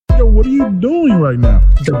Yo, what are you doing right now?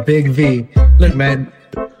 The big V. Look, man.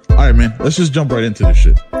 All right, man. Let's just jump right into this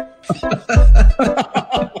shit.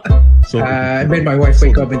 I made my wife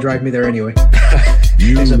wake up and drive me there anyway.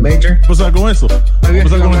 You... Is it major? Pasar con eso.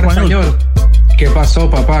 Pasar con español. ¿Qué pasó,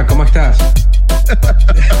 papá? ¿Cómo estás?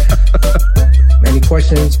 Any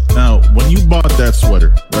questions? Now, when you bought that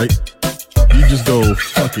sweater, right? You just go,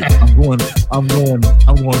 fuck it. I'm going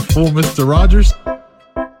full Mr. Rogers.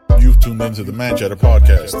 You've tuned into the Man Chatter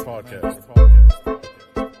Podcast.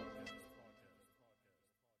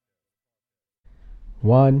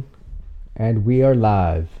 One, and we are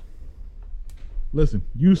live. Listen,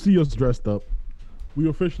 you see us dressed up. We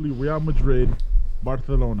officially Real Madrid,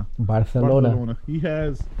 Barcelona. He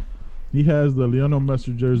has the Lionel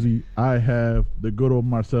Messi jersey. I have the good old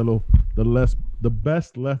Marcelo, the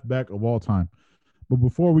best left back of all time. But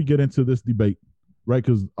before we get into this debate, right?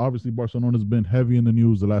 Because obviously Barcelona's been heavy in the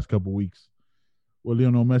news the last couple of weeks. With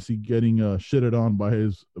Lionel Messi getting shitted on by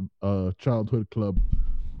his childhood club.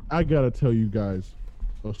 I gotta tell you guys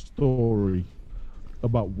a story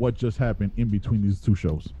about what just happened in between these two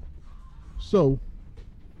shows. So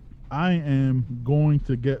I am going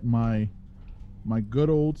to get my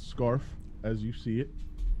good old scarf, as you see it.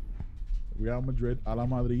 Real Madrid, a la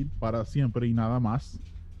Madrid, para siempre y nada más.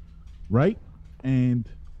 Right? And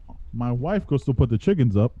my wife goes to put the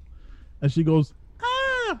chickens up, and she goes,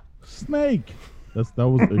 snake. That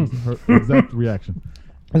was her exact reaction.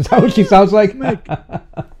 Is that what she sounds like? Snake.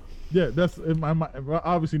 Yeah, that's in my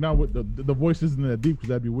obviously not with the voice isn't that deep because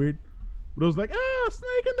that'd be weird. But it was like,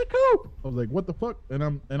 snake in the coop. I was like, what the fuck? And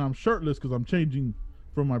I'm shirtless because I'm changing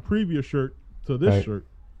from my previous shirt to this shirt,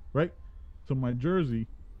 right? To my jersey.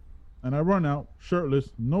 And I run out shirtless,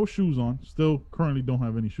 no shoes on. Still currently don't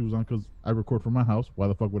have any shoes on because I record from my house. Why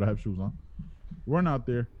the fuck would I have shoes on? Run out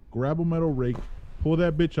there, grab a metal rake, pull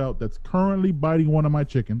that bitch out that's currently biting one of my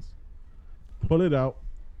chickens, pull it out,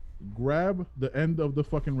 grab the end of the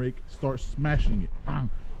fucking rake, start smashing it. Bang,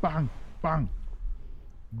 bang, bang.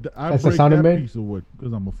 That's the sound it made? Piece of wood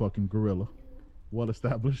because I'm a fucking gorilla. Well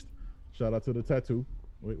established. Shout out to the tattoo.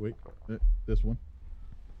 Wait. This one.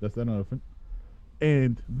 That's that elephant.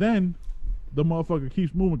 And then the motherfucker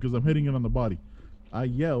keeps moving because I'm hitting it on the body. I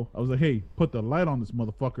yell. I was like, hey, put the light on this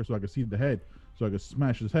motherfucker so I can see the head, so I can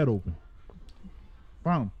smash his head open.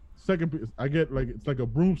 Found. Second piece, I get like, it's like a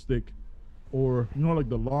broomstick or, you know, like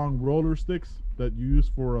the long roller sticks that you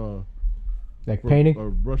use for painting?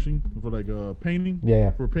 Or brushing, for like painting.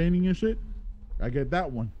 Yeah. For painting and shit. I get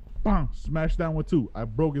that one. Bam! Smash that one too. I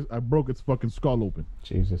broke its fucking skull open.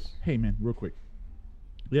 Jesus. Hey man, real quick.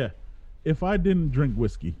 Yeah. If I didn't drink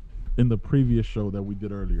whiskey in the previous show that we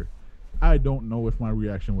did earlier, I don't know if my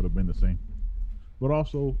reaction would have been the same. But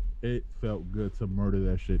also, it felt good to murder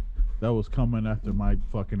that shit. That was coming after my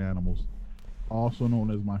fucking animals, also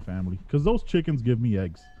known as my family. Because those chickens give me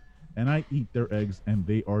eggs, and I eat their eggs, and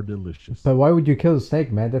they are delicious. But why would you kill the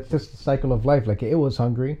snake, man? That's just the cycle of life. Like, it was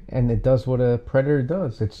hungry, and it does what a predator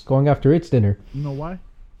does. It's going after its dinner. You know why?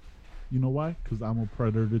 Because I'm a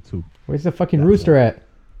predator too. Where's the fucking rooster at?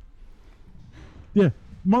 Yeah,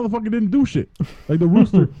 motherfucker didn't do shit. Like the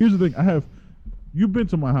rooster. Here's the thing. You've been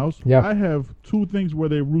to my house. Yeah. I have two things where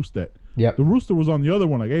they roost at. Yeah. The rooster was on the other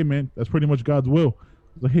one. Like, hey man, that's pretty much God's will.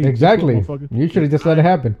 Like, hey, exactly. You should have just let it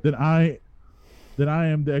happen. Then I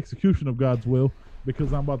am the execution of God's will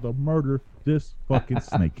because I'm about to murder this fucking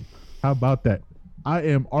snake. How about that? I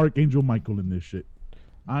am Archangel Michael in this shit.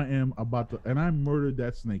 I am about to, and I murdered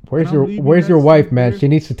that snake. Where's your wife, man? She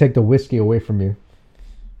needs to take the whiskey away from you.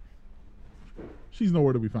 She's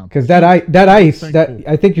nowhere to be found. Because that ice,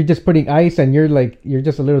 I think you're just putting ice, and you're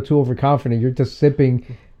just a little too overconfident. You're just sipping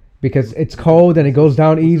because it's cold and it goes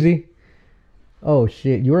down easy. Oh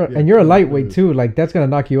shit! You're a lightweight too. Like that's gonna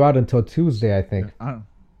knock you out until Tuesday, I think. Yeah,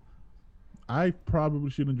 I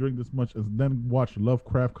probably shouldn't drink this much and then watch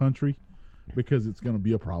Lovecraft Country because it's gonna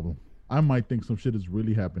be a problem. I might think some shit is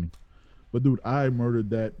really happening. But dude, I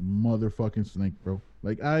murdered that motherfucking snake, bro.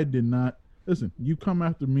 Like I did not listen. You come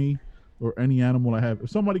after me or any animal I have.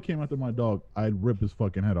 If somebody came after my dog, I'd rip his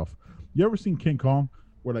fucking head off. You ever seen King Kong,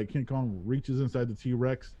 where like King Kong reaches inside the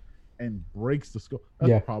T-Rex and breaks the skull?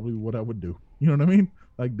 That's probably what I would do. You know what I mean?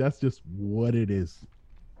 Like that's just what it is.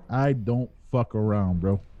 I don't fuck around,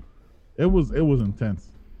 bro. It was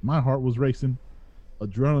intense. My heart was racing,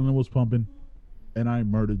 adrenaline was pumping, and I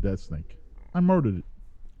murdered that snake. I murdered it.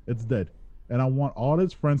 It's dead. And I want all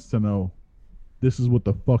his friends to know this is what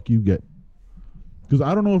the fuck you get. Because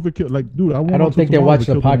I don't know if it killed, like, dude, I don't think they watch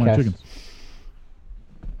the podcast.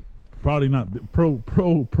 Probably not.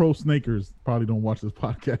 Pro snakers probably don't watch this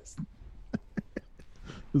podcast.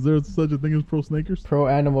 Is there such a thing as pro snakers? Pro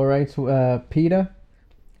animal rights, PETA.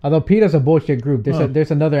 Although PETA's a bullshit group.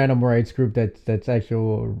 There's another animal rights group that's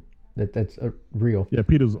real. Yeah,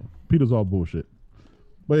 PETA's all bullshit.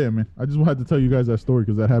 But yeah, man, I just wanted to tell you guys that story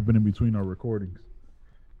because that happened in between our recordings.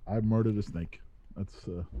 I murdered a snake. That's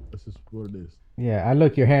just what it is. Yeah, I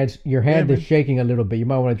look. Your hand is shaking a little bit. You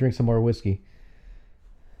might want to drink some more whiskey.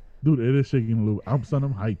 Dude, it is shaking a little. I'm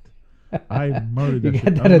hyped. I murdered that. You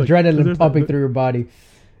got that adrenaline pumping through your body.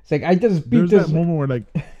 It's like I just beat this. There's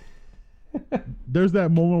that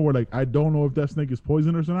moment where like I don't know if that snake is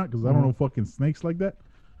poisonous or not because I don't know fucking snakes like that.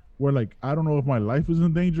 Where like I don't know if my life is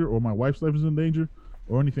in danger or my wife's life is in danger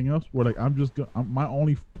or anything else. Where like my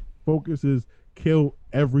only focus is kill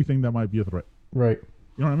everything that might be a threat. Right.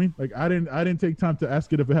 You know what I mean? Like I didn't take time to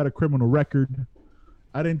ask it if it had a criminal record.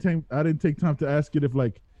 I didn't take time to ask it if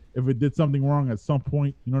it did something wrong at some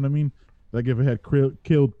point. You know what I mean? Like if it had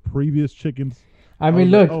killed previous chickens. I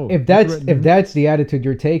mean, look, if that's the attitude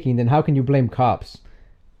you're taking, then how can you blame cops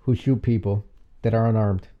who shoot people that are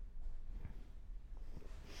unarmed?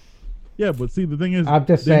 Yeah, but see, the thing is, I'm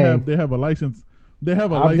just saying they have a license.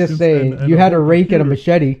 I'm just saying, and you had a rake and a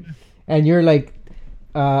machete, and you're like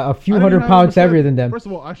a few 100 pounds heavier than them. First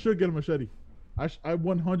of all, I should get a machete. I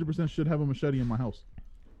 100% should have a machete in my house.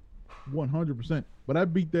 100%. But I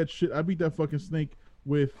beat that shit. I beat that fucking snake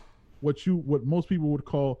with what most people would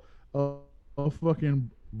call a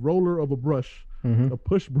fucking roller of a brush, a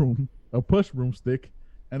push broomstick,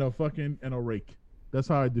 and a rake. That's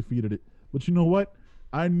how I defeated it. But you know what?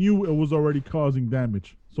 I knew it was already causing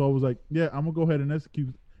damage, so I was like, "Yeah, I'm gonna go ahead and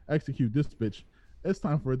execute this bitch. It's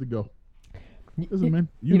time for it to go." Listen, man,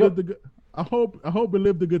 you lived a good. I hope it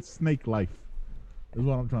lived a good snake life. Is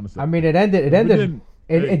what I'm trying to say. I mean, it ended.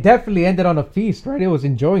 It definitely ended on a feast, right? It was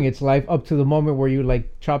enjoying its life up to the moment where you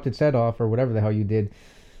like chopped its head off or whatever the hell you did.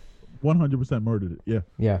 100% murdered it. Yeah.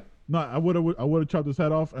 Yeah. No, I would have chopped its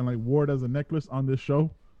head off and like wore it as a necklace on this show.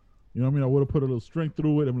 You know what I mean? I would have put a little string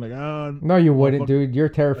through it. I'm like, no, you wouldn't, dude. You're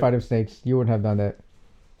terrified of snakes. You wouldn't have done that.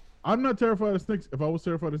 I'm not terrified of snakes. If I was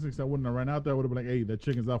terrified of snakes, I wouldn't have ran out there. I would have been like, hey, that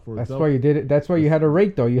chicken's out for itself. That's why you did it. That's why you had a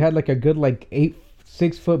rake, though. You had like a good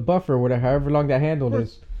 6 foot buffer, whatever, however long that handle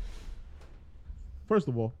is. First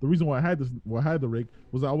of all, the reason why I had the rake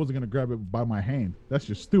was I wasn't gonna grab it by my hand. That's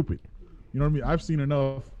just stupid. You know what I mean? I've seen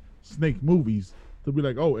enough snake movies to be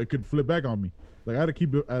like, oh, it could flip back on me. Like I had to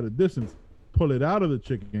keep it at a distance, pull it out of the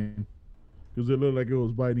chicken because it looked like it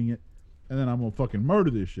was biting it, and then I'm gonna fucking murder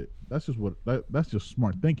this shit. That's just that's just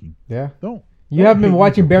smart thinking. Yeah. You haven't been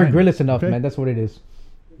watching Bear Grylls enough, okay? Man. That's what it is.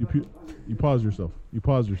 You pause yourself.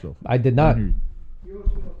 I did not.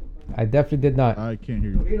 I definitely did not. I can't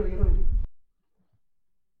hear you.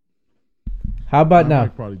 How about now?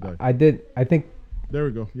 Probably died. I did. I think. There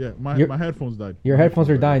we go. Yeah, my headphones died. Your headphones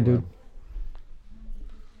are dying, dude.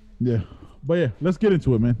 Yeah, but yeah, let's get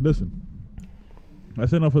into it, man. Listen,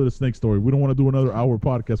 that's enough of the snake story. We don't want to do another hour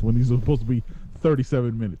podcast when these are supposed to be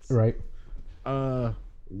 37 minutes. Right.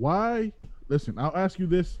 Why? Listen, I'll ask you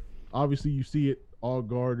this. Obviously, you see it all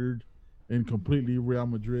guarded and completely Real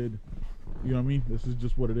Madrid. You know what I mean? This is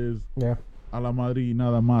just what it is. Yeah. A la Madrid,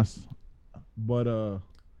 nada más. But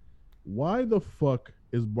why the fuck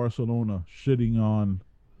is Barcelona shitting on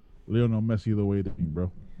Lionel Messi the way they do,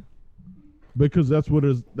 bro? Because that's what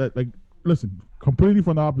is that like. Listen, completely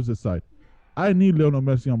from the opposite side. I need Lionel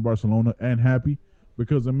Messi on Barcelona and happy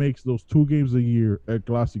because it makes those 2 games a year at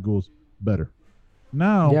Clásicos better.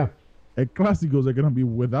 Now, at Clásicos they're gonna be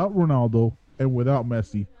without Ronaldo and without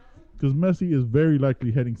Messi because Messi is very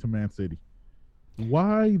likely heading to Man City.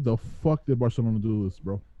 Why the fuck did Barcelona do this,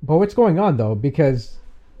 bro? But what's going on though? Because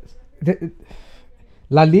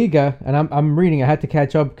La Liga, and I'm reading. I had to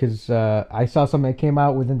catch up because I saw something that came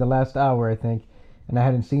out within the last hour, I think, and I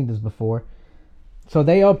hadn't seen this before. So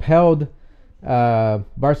they upheld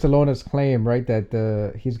Barcelona's claim, right,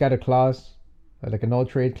 that he's got a clause, like a no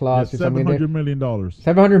trade clause, or something. $700 million.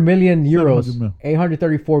 700 million euros.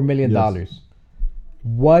 $834 million. Yes.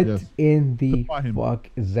 What in the fuck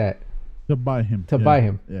is that? To buy him. Buy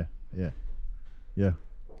him. Yeah.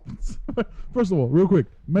 First of all, real quick,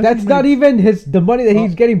 Messi that's not even the money that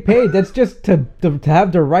he's getting paid. That's just to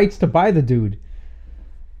have the rights to buy the dude.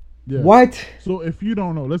 Yeah. What? So if you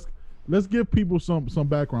don't know, let's give people some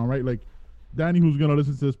background, right? Like Danny, who's gonna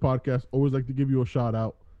listen to this podcast, always like to give you a shout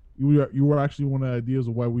out. You were actually one of the ideas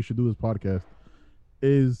of why we should do this podcast.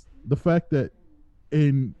 Is the fact that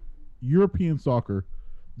in European soccer,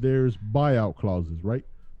 there's buyout clauses, right?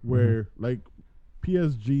 Where like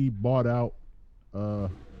PSG bought out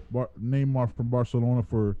Neymar from Barcelona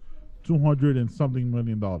for $200 and something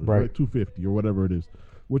million, right? 250 or whatever it is,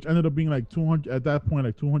 which ended up being like 200 at that point,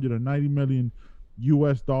 like 290 million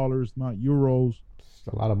US dollars, not euros. It's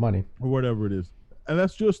a lot of money or whatever it is. and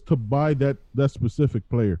that's just to buy that specific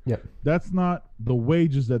player. Yep. That's not the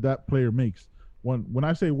wages that player makes. When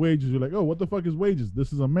I say wages, you're like, oh, what the fuck is wages?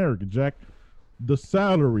 This is America, Jack. The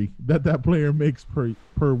salary that player makes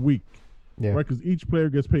per week, right? Because each player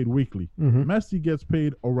gets paid weekly. Mm-hmm. Messi gets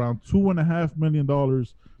paid around $2.5 million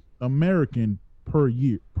American per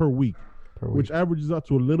week, which averages out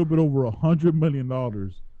to a little bit over $100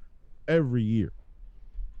 million every year,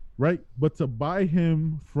 right? But to buy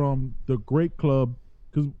him from the great club,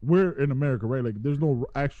 because we're in America, right? Like, there's no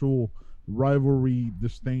actual rivalry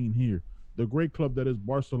disdain here. The great club that is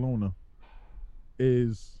Barcelona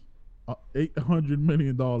is $800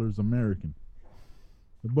 million American.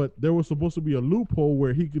 But there was supposed to be a loophole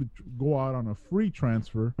where he could go out on a free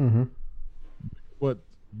transfer. Mm-hmm. But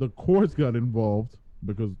the courts got involved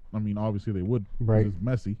because, I mean, obviously they would. Right. It's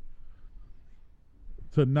messy.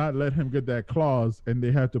 To not let him get that clause, and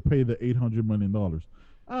they have to pay the $800 million.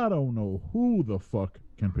 I don't know who the fuck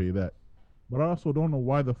can pay that. But I also don't know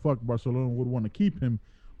why the fuck Barcelona would want to keep him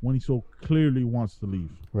when he so clearly wants to leave.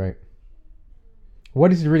 Right.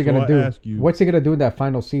 What is he really going to do? What's he going to do in that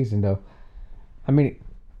final season, though? I mean,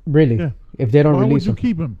 really, if they don't release him. Why would you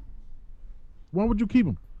keep him? Why would you keep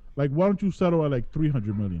him? Like, why don't you settle at like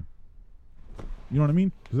 $300 million? You know what I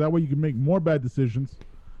mean? Because that way you can make more bad decisions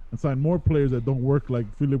and sign more players that don't work, like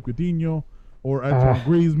Philippe Coutinho or Antoine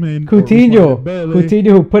Griezmann.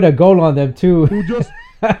 Coutinho who put a goal on them too. Who just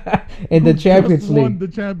in the Champions League. Won the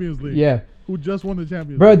Champions League. Yeah. Who just won the Champions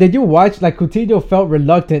League. Bro, did you watch? Like, Coutinho felt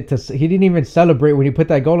reluctant to. He didn't even celebrate when he put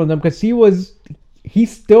that goal on them because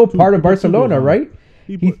he's still part of Barcelona, right?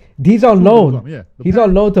 He's on loan. He's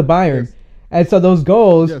on loan to Bayern. Yes. And so those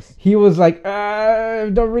goals, he was like, I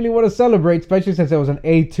don't really want to celebrate, especially since it was an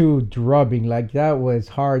 8-2 drubbing. Like, that was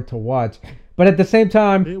hard to watch. But at the same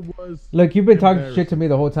time, look, you've been talking shit to me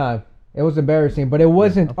the whole time. It was embarrassing, but it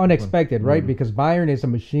wasn't unexpected, right? Because Bayern is a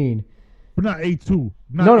machine. But not 8-2.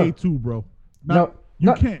 Not 8-2, bro. Not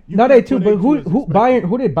 8-2, but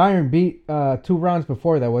who did Bayern beat 2 rounds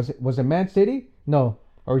before that? Was it Man City? No.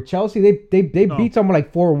 Or Chelsea? They beat someone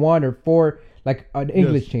like 4-1 or 4, like an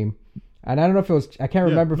English team. And I don't know if it was, I can't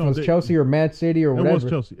remember if it was Chelsea or Man City or whatever. It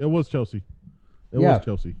was Chelsea. Was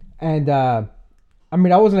Chelsea. And, I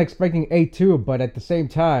mean, I wasn't expecting 8-2, but at the same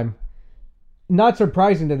time, not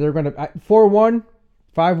surprising that they're going to, 4-1,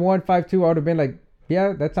 5-1, 5-2, I would have been like,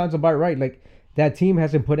 yeah, that sounds about right. Like, that team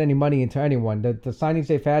hasn't put any money into anyone. The signings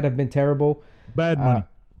they've had have been terrible. Bad money.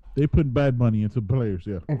 They put bad money into players,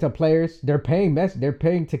 yeah. Into players. They're paying Messi. They're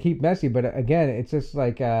paying to keep Messi, but again, it's just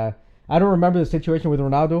like, I don't remember the situation with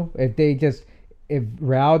Ronaldo. If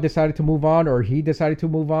Real decided to move on or he decided to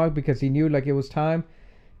move on because he knew like it was time.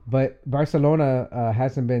 But Barcelona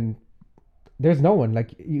hasn't been. There's no one.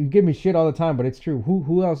 Like, you give me shit all the time, but it's true.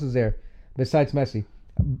 Who else is there besides Messi?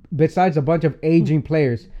 Besides a bunch of aging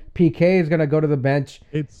players, PK is gonna go to the bench.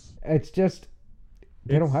 It's just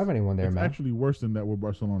they don't have anyone there, man. It's actually worse than that with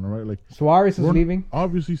Barcelona, right? Like, Suarez is leaving.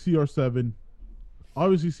 Obviously, CR7,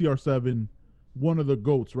 one of the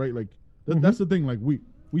GOATs, right? Like, that's the thing. Like,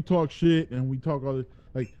 we talk shit and we talk all this.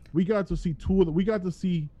 Like, we got to see we got to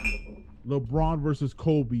see LeBron versus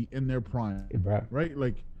Kobe in their prime, right?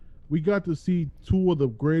 Like, we got to see 2 of the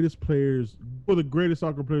greatest players, 2 of the greatest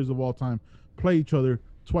soccer players of all time, play each other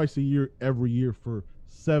twice a year, every year for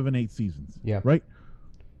 7-8 seasons. Yeah. Right.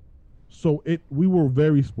 So we were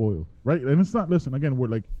very spoiled, right? And it's not. Listen, again,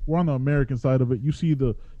 we're on the American side of it. You see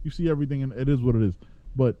everything, and it is what it is.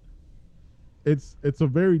 But it's a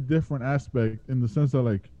very different aspect in the sense that,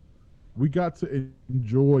 like, we got to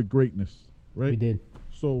enjoy greatness, right? We did.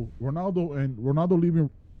 So Ronaldo leaving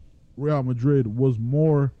Real Madrid was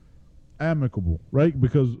more amicable, right?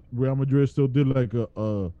 Because Real Madrid still did like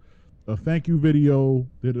a thank you video,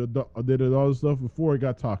 did all this stuff before it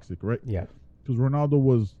got toxic, right? Yeah. Because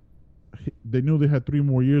Ronaldo they knew they had 3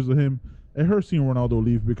 more years of him. It hurt seeing Ronaldo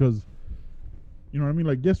leave because, you know what I mean?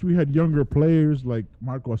 Like, yes, we had younger players like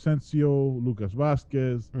Marco Asensio, Lucas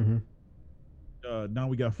Vasquez. Mm-hmm. Now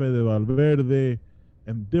we got Fede Valverde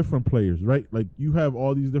and different players, right? Like, you have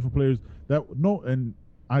all these different players and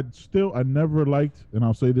I never liked, and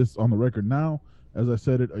I'll say this on the record now, as I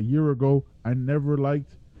said it a year ago, I never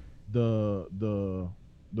liked the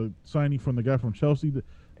signing from the guy from Chelsea,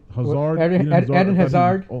 Hazard. Eden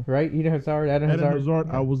Hazard, right? Eden Hazard.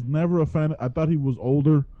 I was never a fan. I thought he was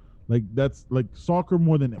older. Like, that's like soccer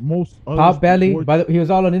more than most other Pop belly. He was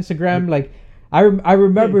all on Instagram. Like, I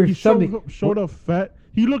remember he something. Showed up fat.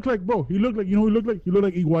 He looked like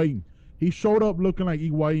Higuain. He showed up looking like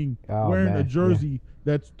Higuain, wearing a jersey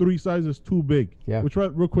that's 3 sizes too big. Yeah. Which,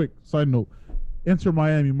 real quick, side note, Inter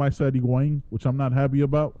Miami might side Higuain, which I'm not happy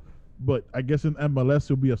about. but I guess in MLS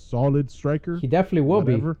he'll be a solid striker. He definitely will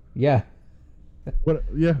be. Yeah. But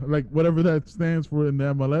yeah, like whatever that stands for in the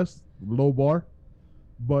MLS, low bar.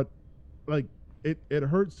 But like it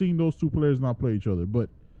hurts seeing those two players not play each other. But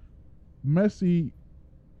Messi,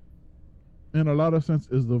 in a lot of sense,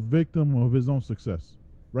 is the victim of his own success,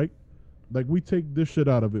 right? Like we take this shit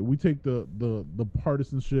out of it. We take the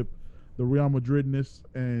partisanship, the Real Madridness,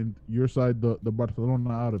 and your side, the Barcelona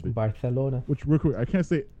out of it. Barcelona. Which real quick, I can't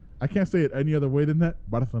say it any other way than that.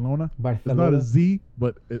 Barcelona. It's not a Z,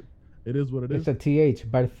 but it is what it is. It's a TH.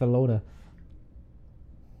 Barcelona.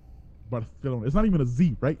 Barcelona. It's not even a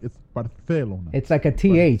Z, right? It's Barcelona. It's like a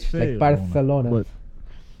TH, like Barcelona. But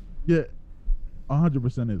yeah,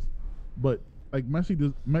 100% is. But like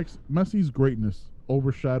Messi's greatness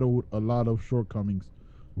overshadowed a lot of shortcomings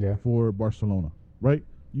for Barcelona, right?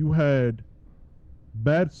 You had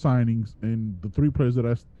bad signings in the three players that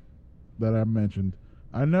I mentioned.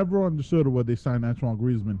 I never understood why they signed Antoine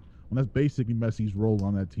Griezmann when that's basically Messi's role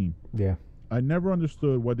on that team. Yeah. I never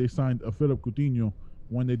understood why they signed a Philippe Coutinho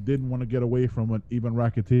when they didn't want to get away from an Ivan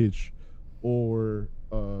Rakitic or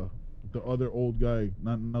the other old guy,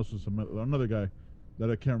 not Nelson Semedo, another guy that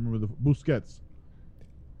I can't remember, Busquets.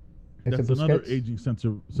 That's another aging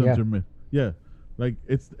center mid. Yeah, like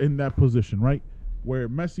it's in that position, right? Where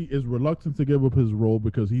Messi is reluctant to give up his role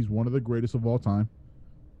because he's one of the greatest of all time,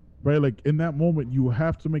 right? Like in that moment, you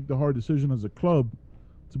have to make the hard decision as a club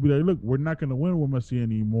to be like, look, we're not going to win with Messi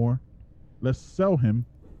anymore. Let's sell him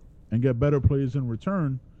and get better players in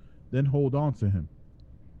return, then hold on to him,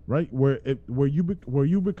 right? Where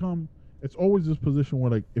you become, it's always this position where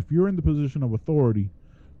like if you're in the position of authority,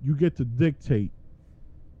 you get to dictate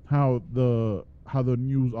how the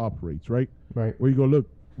news operates, right? Right. Where you go, look,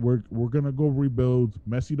 we're gonna go rebuild.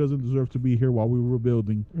 Messi doesn't deserve to be here while we were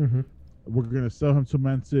rebuilding. Mm-hmm. We're gonna sell him to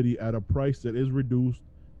Man City at a price that is reduced.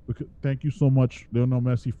 Because, thank you so much, Lionel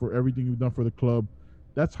Messi, for everything you've done for the club.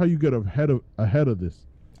 That's how you get ahead of this.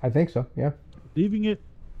 I think so. Yeah. Leaving it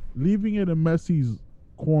in Messi's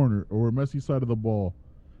corner or Messi's side of the ball,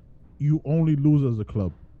 you only lose as a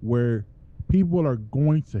club where people are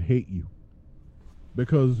going to hate you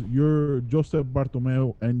because you're Josep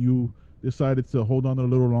Bartomeu and you decided to hold on a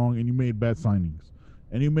little long and you made bad signings.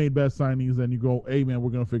 And you go, hey man, we're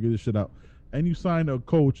gonna figure this shit out. And you signed a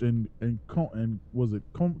coach and was it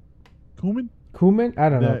Koeman? Koeman? I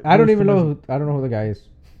don't know. I don't know who the guy is.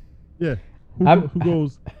 Yeah. Who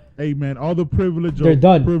goes, hey man, all the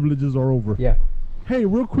privileges are over. Yeah. Hey,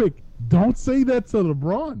 real quick, don't say that to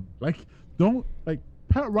LeBron.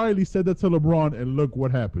 Pat Riley said that to LeBron and look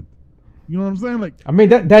what happened. You know what I'm saying? Like, I mean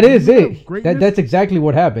that is it. That's exactly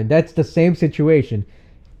what happened. That's the same situation.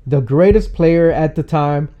 The greatest player at the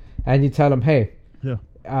time, and you tell him, hey,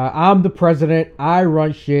 I'm the president. I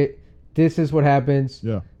run shit. This is what happens.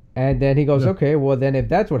 Yeah. And then he goes, okay, well then if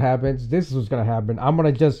that's what happens, this is what's gonna happen. I'm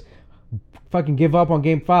gonna just fucking give up on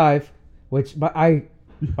Game 5, which by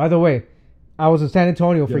the way, I was in San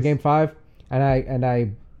Antonio for Game 5, and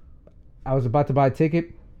I was about to buy a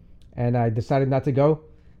ticket, and I decided not to go.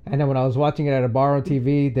 And then when I was watching it at a bar on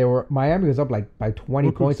TV, Miami was up like by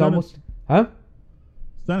 20 points almost. Huh?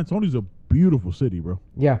 San Antonio's a beautiful city, bro.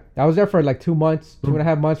 Yeah, I was there for like 2 months,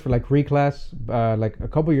 2.5 months for like reclass, like a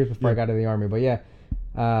couple years before I got out of the army. But yeah,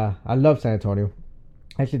 I love San Antonio.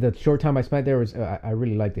 Actually, the short time I spent there was I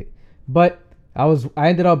really liked it. But I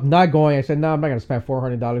ended up not going. I said, no, I'm not gonna spend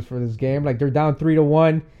 $400 for this game. Like they're down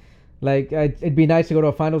 3-1. Like it'd be nice to go to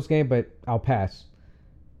a finals game, but I'll pass.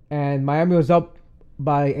 And Miami was up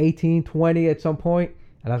by 18, 20 at some point,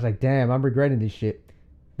 and I was like, damn, I'm regretting this shit.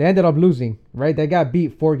 They ended up losing, right? They got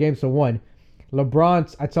beat 4-1.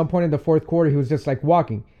 LeBron, at some point in the fourth quarter, he was just like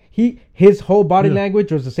walking. His whole body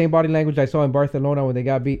language was the same body language I saw in Barcelona when they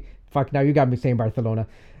got beat. Fuck, now you got me saying Barcelona.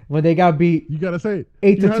 When they got beat, you gotta say it.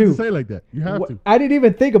 8-2. You have to say it like that. You have to. I didn't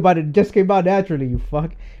even think about it. It just came out naturally, you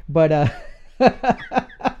fuck. But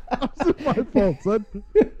It's my fault, son.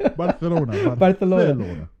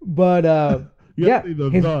 Barcelona. But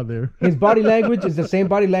his body language is the same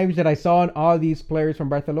body language that I saw in all these players from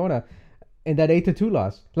Barcelona in that 8-2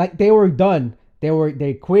 loss. Like they were done.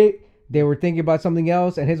 They quit. They were thinking about something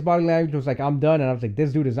else, and his body language was like, I'm done. And I was like,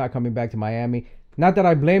 this dude is not coming back to Miami. Not that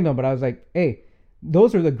I blame them, but I was like, hey,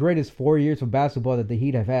 those are the greatest 4 years of basketball that the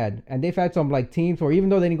Heat have had. And they've had some like teams where even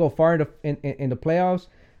though they didn't go far in the playoffs,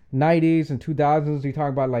 90s and 2000s, you talk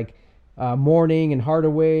about like Mourning and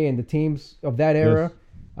Hardaway and the teams of that era.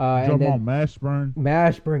 And then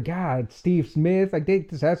Mashburn, God, Steve Smith, like they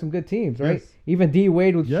just had some good teams, right? Even D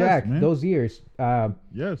Wade with Shaq, man. Those years.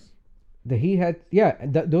 The Heat had,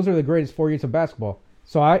 those are the greatest 4 years of basketball.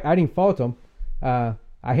 So I didn't fault them.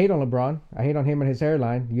 I hate on LeBron. I hate on him and his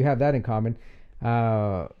hairline. You have that in common.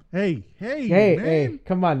 Hey, hey,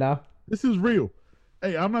 come on now. This is real.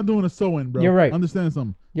 Hey, I'm not doing a sew-in, bro. You're right. Understand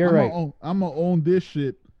something. You're right. I'm gonna own this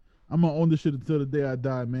shit. I'm gonna own this shit until the day I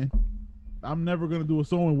die, man. I'm never gonna do a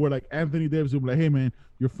sew-in where like Anthony Davis will be like, "Hey, man,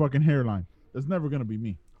 your fucking hairline." That's never gonna be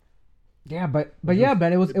me. Yeah, but yeah,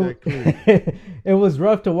 man, it was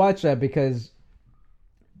rough to watch that because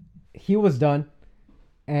he was done,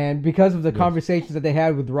 and because of the conversations that they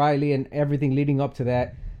had with Riley and everything leading up to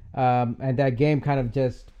that, and that game kind of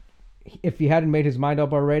just, if he hadn't made his mind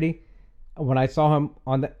up already, when I saw him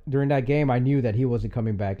during that game, I knew that he wasn't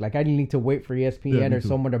coming back. Like I didn't need to wait for ESPN or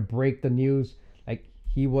someone to break the news. Like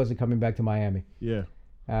he wasn't coming back to Miami. Yeah.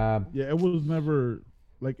 It was never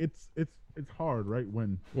like it's hard, right?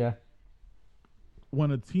 When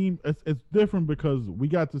a team, it's different because we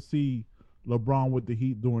got to see LeBron with the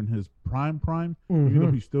Heat during his prime, even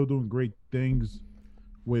though he's still doing great things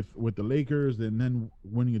with the Lakers and then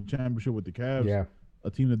winning a championship with the Cavs. Yeah. A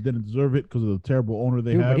team that didn't deserve it because of the terrible owner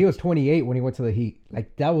they have. But he was 28 when he went to the Heat.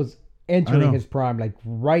 Like that was entering his prime. Like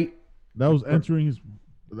right. That was entering his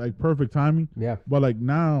like perfect timing. Yeah. But like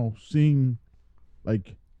now seeing,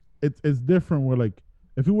 like it's different. Where like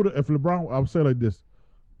if LeBron, I would say like this,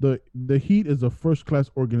 the Heat is a first class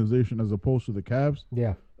organization as opposed to the Cavs.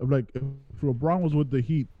 Yeah. Like if LeBron was with the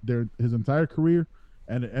Heat his entire career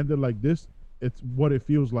and it ended like this, it's what it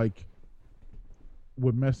feels like.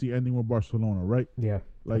 With Messi ending with Barcelona, right? Yeah,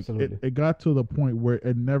 like absolutely. It got to the point where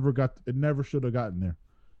it never should have gotten there,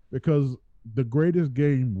 because the greatest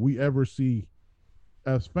game we ever see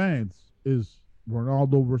as fans is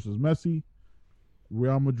Ronaldo versus Messi,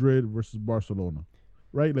 Real Madrid versus Barcelona,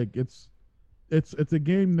 right? Like it's a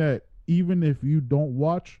game that even if you don't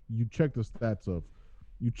watch, you check the stats of,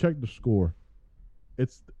 you check the score.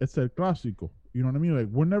 It's El Clásico. You know what I mean? Like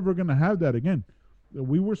we're never gonna have that again.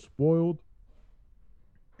 We were spoiled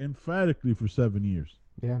emphatically for 7 years.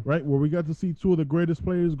 Yeah. Right? Where we got to see two of the greatest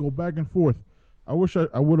players go back and forth. I wish I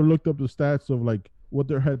would have looked up the stats of like what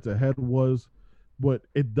their head to head was, but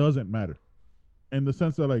it doesn't matter. In the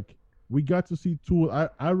sense that like we got to see two.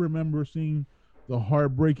 I remember seeing the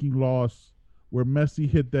heartbreaking loss where Messi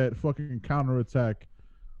hit that fucking counterattack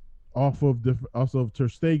off of Ter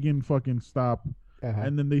Stegen fucking stop,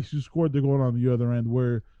 and then they scored the goal on the other end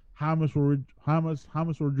where James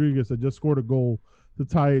Rodriguez had just scored a goal to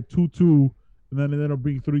tie it 2-2, and then it ended up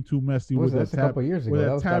being 3-2 Messi with that tap. A couple years ago.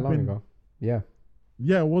 That was that long ago. Yeah.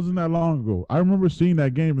 Yeah, it wasn't that long ago. I remember seeing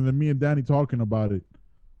that game, and then me and Danny talking about it.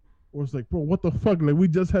 It was like, bro, what the fuck? Like, we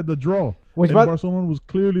just had the draw. Barcelona was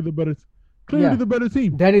clearly the better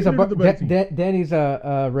team. Danny's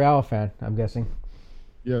a Real fan, I'm guessing.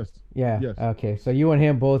 Yes. Yeah. Yes. Okay, so you and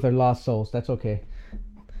him both are lost souls. That's okay.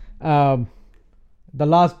 The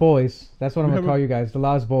Lost Boys. That's what I'm going to call you guys. The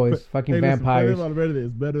Lost Boys. Fucking vampires. Fede Valverde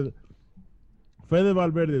is better. Fede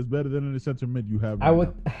Valverde is better than any center mid you have right I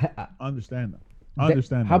would now. Understand that.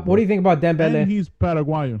 What do you think about Dembele? And he's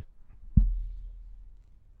Paraguayan.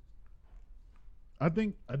 I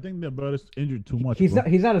think Dembele's injured too much. He's not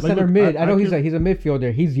a center mid. I know he's a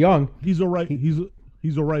midfielder. He's young. He's a right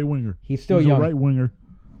winger. He's still young. A right winger.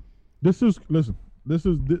 This is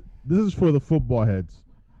for the football heads.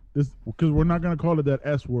 This because we're not gonna call it that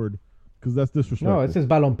S word because that's disrespectful. No, it says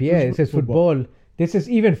ballonpied. It says football. This is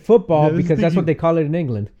even football because that's what they call it in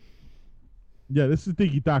England. Yeah, this is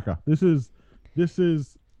tiki taka. This is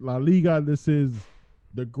La Liga. This is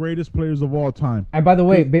the greatest players of all time. And by the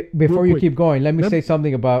way, before you keep going, let me say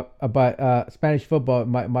something about Spanish football.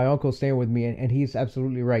 My uncle's staying with me, and he's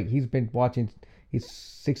absolutely right. He's been watching. He's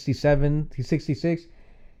 67. He's 66.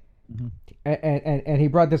 Mm-hmm. And he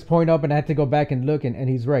brought this point up, and I had to go back and look, and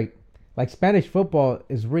he's right. Like Spanish football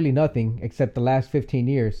is really nothing except the last 15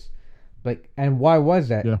 years. And why was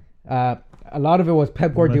that? Yeah. A lot of it was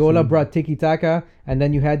Pep Guardiola brought tiki taka, and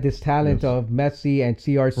then you had this talent of Messi and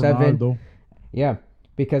CR7. Ronaldo. Yeah,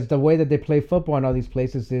 because the way that they play football in all these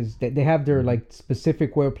places is they have their like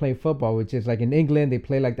specific way of playing football, which is like in England they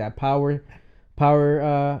play like that power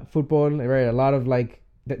football, right? A lot of like.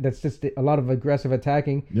 That's just a lot of aggressive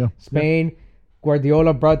attacking. Yeah. Spain,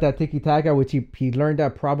 Guardiola brought that tiki-taka, which he learned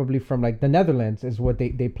that probably from like the Netherlands is what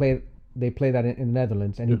they play. They play that in the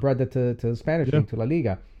Netherlands, and he brought that to the Spanish league, to La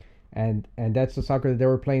Liga, and that's the soccer that they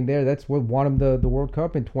were playing there. That's what won them the World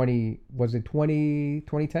Cup in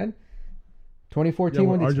 2010, 2014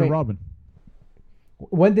 when did Arjen Spain? Robben.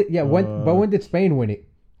 When did Spain win it?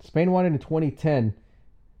 Spain won it in 2010.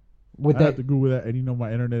 I have to Google that, and you know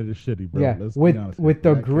my internet is shitty, bro. Yeah, Let's with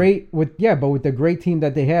the great team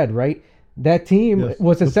that they had, right? That team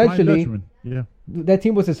was essentially that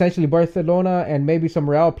team was essentially Barcelona and maybe some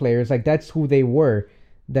Real players. Like that's who they were.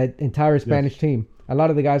 that entire Spanish team. A lot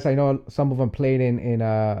of the guys I know, some of them played in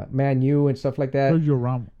Man U and stuff like that.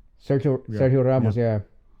 Sergio Ramos, yeah.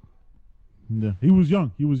 He was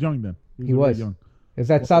young. He was young then. He was young. Is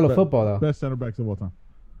that style of football though? Best center backs of all time.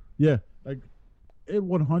 Yeah, like it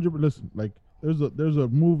 100. Listen, like there's a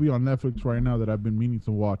movie on Netflix right now that I've been meaning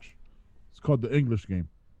to watch. It's called The English Game.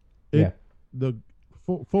 The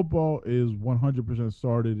football is 100%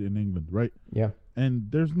 started in England, right? Yeah. And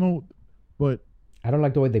there's no, but I don't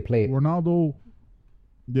like the way they play it. Ronaldo.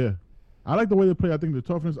 Yeah, I like the way they play. I think the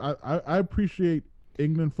toughness. I appreciate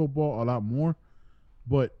England football a lot more,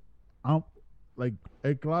 but I'm like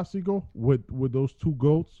El Clásico with those two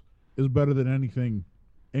goats is better than anything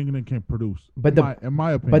England can produce. But in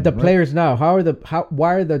my opinion, but the players now,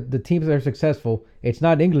 why are the teams that are successful? It's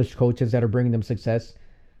not English coaches that are bringing them success.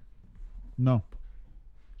 No,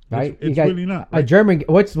 right? It's really not. Right? A German.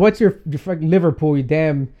 What's your fucking Liverpool? You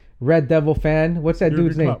damn Red Devil fan. What's that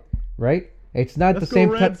dude's name? Right? It's not the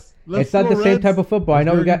same type. It's not the same type of football. I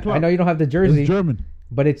know you don't have the jersey. It's German.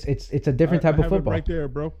 But it's a different type of football. It right there,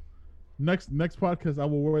 bro. Next podcast, I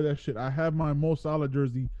will wear that shit. I have my Mo Salah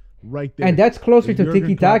jersey right there. And that's closer to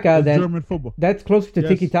tiki taka than German football. That's closer to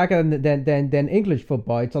tiki taka than English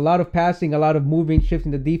football. It's a lot of passing, a lot of moving,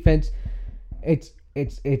 shifting the defense. It's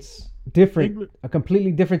different, a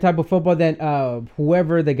completely different type of football than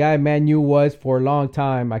whoever the guy Man U was for a long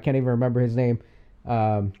time. I can't even remember his name.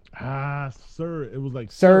 Sir, it was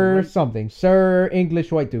like Sir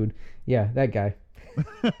English white dude. Yeah, that guy.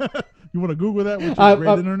 You want to Google that with your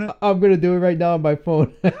great internet? I'm gonna do it right now on my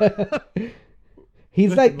phone.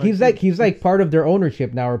 he's like part of their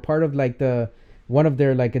ownership now, or part of like one of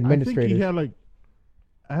their like administrators. I think he had like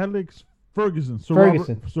Alex Ferguson. Sir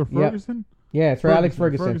Ferguson. Yeah, Sir Alex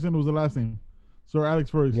Ferguson. Ferguson was the last name. Sir Alex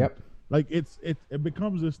Ferguson. Yep. Like it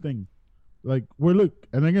becomes this thing. Like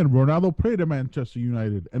and again, Ronaldo played at Manchester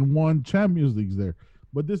United and won Champions Leagues there.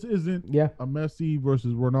 But this isn't a Messi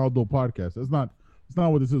versus Ronaldo podcast. It's not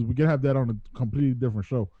what this is. We can have that on a completely different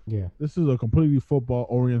show. Yeah. This is a completely football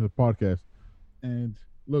oriented podcast. And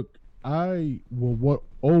look, I will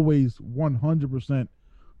always 100%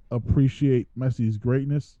 appreciate Messi's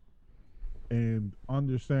greatness and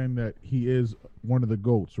understand that he is one of the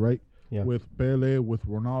GOATs, right? Yeah. With Pele, with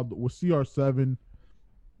Ronaldo, with CR7,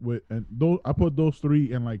 I put those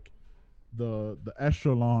three in like the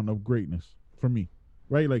echelon of greatness for me.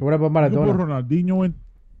 Right? Like, what about Maradona? You put Ronaldinho in.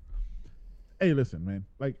 Hey, listen, man.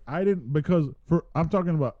 Like, I didn't, because I'm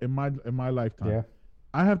talking about in my lifetime. Yeah.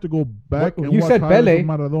 I have to go back and you watch said Pele.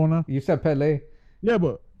 Maradona. You said Pele. Yeah,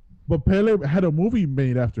 but Pele had a movie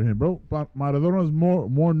made after him, bro. But Maradona is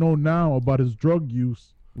more known now about his drug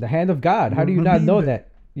use. The hand of God. How do you not know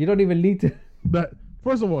that? You don't even need to. That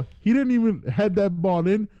first of all, he didn't even head that ball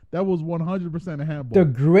in. That was 100% a handball. The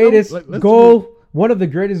greatest goal. One of the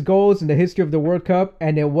greatest goals in the history of the World Cup,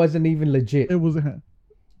 and it wasn't even legit. It wasn't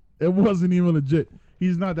even legit.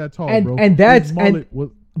 He's not that tall,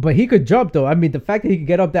 bro. But he could jump though. I mean, the fact that he could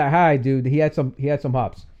get up that high, dude, he had some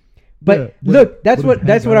hops. But look, that's what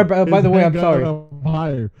I. By the way, I'm sorry.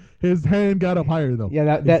 Higher. His hand got up higher though.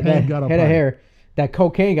 Yeah, that head of hair, that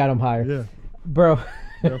cocaine got him higher. Yeah, bro.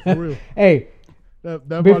 Yeah, for real. Hey.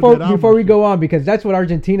 Before we go on, because that's what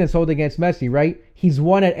Argentina's hold against Messi, right? He's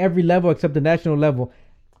won at every level except the national level.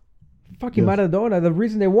 Fucking Maradona, the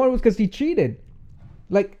reason they won was because he cheated.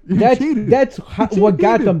 Like, that's what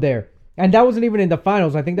got them there. And that wasn't even in the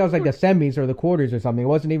finals. I think that was like the semis or the quarters or something. It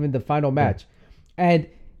wasn't even the final match. And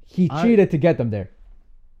he cheated to get them there.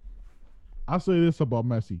 I'll say this about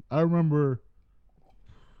Messi. I remember,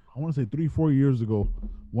 I want to say 3-4 years ago,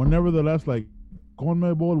 when nevertheless, like,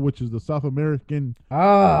 CONMEBOL, which is the South American.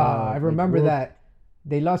 I remember that.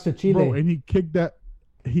 They lost to Chile. Bro, and he kicked that.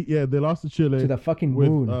 They lost to Chile. To the fucking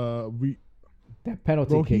moon. That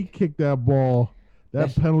penalty kick. He kicked that ball.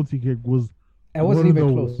 That penalty kick was. It wasn't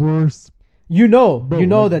even close. Worst.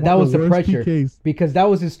 That was the pressure. PKs. Because that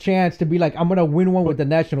was his chance to be like, I'm going to win one with the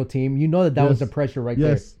national team. You know that was the pressure right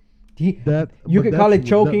there. You could call it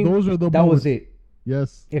choking. That was it.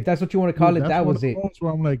 Yes. If that's what you want to call it, that was it.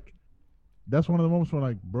 Where I'm like, that's one of the moments where I'm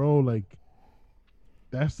like, bro, like,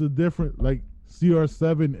 that's the difference. Like,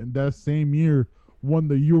 CR7 in that same year won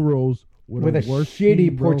the Euros with a shitty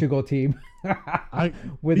team, Portugal team.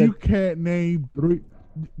 You can't name three.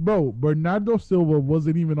 Bro, Bernardo Silva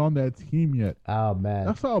wasn't even on that team yet. Oh, man.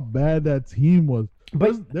 That's how bad that team was.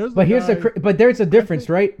 But there's a difference,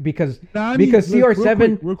 right? Because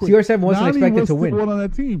CR7 wasn't expected to win. On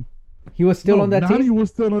that team. He was still on that team? Nani was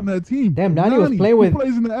still on that team. Damn, Nani was playing with... He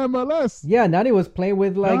plays in the MLS. Yeah, Nani was playing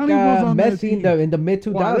with like Messi in the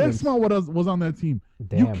mid-2000s. Quaresma was on that team.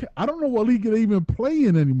 Damn. I don't know what league they even play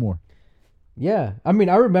in anymore. Yeah, I mean,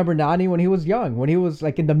 I remember Nani when he was young, when he was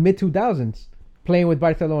like in the mid 2000s, playing with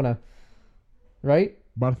Barcelona, right?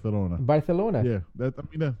 Barcelona. Barcelona. Yeah,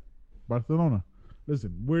 that Barcelona.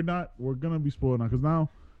 Listen, we're gonna be spoiled now because now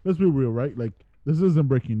let's be real, right? Like this isn't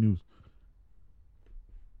breaking news.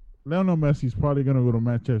 Lionel Messi's probably gonna go to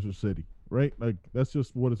Manchester City, right? Like that's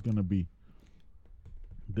just what it's gonna be.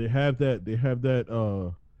 They have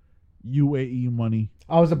that. UAE money.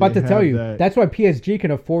 I was about to tell you that's why PSG can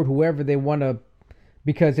afford whoever they want to,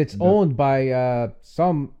 because it's owned by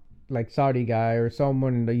some like Saudi guy or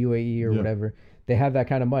someone in the UAE or whatever. They have that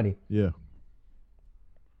kind of money. Yeah.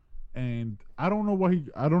 And I don't know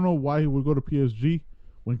why he would go to PSG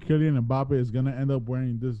when Kylian Mbappe is gonna end up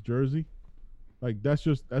wearing this jersey. Like that's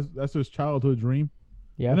his childhood dream.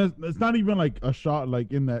 Yeah. And it's not even like a shot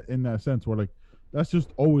like in that sense where like that's just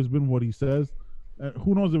always been what he says.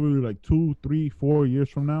 Who knows if it will be like 2, 3, 4 years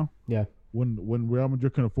from now? Yeah. When Real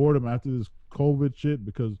Madrid can afford him after this COVID shit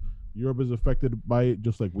because Europe is affected by it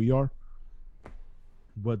just like we are.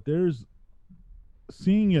 But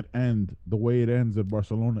seeing it end the way it ends at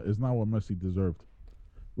Barcelona is not what Messi deserved.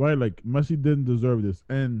 Right? Like Messi didn't deserve this.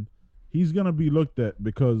 And he's gonna be looked at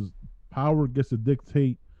because power gets to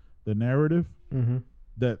dictate the narrative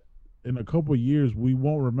that in a couple of years we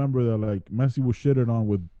won't remember that like Messi was shitted on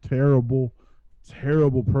with terrible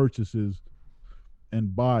purchases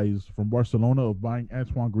and buys from Barcelona of buying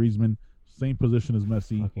Antoine Griezmann, same position as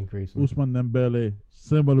Messi. Ousmane Dembele,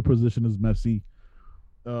 similar position as Messi.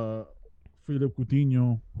 Philippe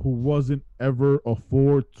Coutinho, who wasn't ever a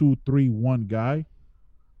 4-2-3-1 guy.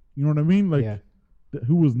 You know what I mean? Like,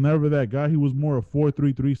 who was never that guy. He was more a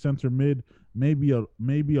 4-3-3 center mid, maybe a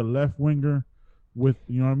left winger with,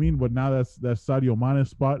 you know what I mean? But now that's Sadio Mane's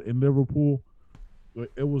spot in Liverpool.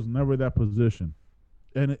 It was never that position.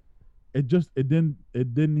 And it didn't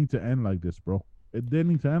need to end like this, bro. It didn't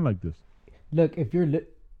need to end like this. Look, if you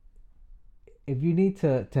need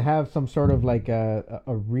to have some sort of like a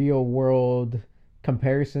real world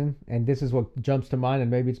comparison, and this is what jumps to mind,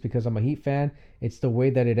 and maybe it's because I'm a Heat fan, it's the way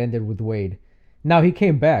that it ended with Wade. Now he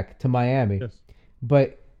came back to Miami,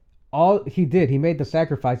 but all he did, he made the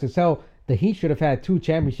sacrifices. So the Heat should have had 2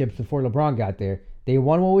 championships before LeBron got there. They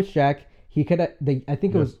won one with Shaq. He could have. I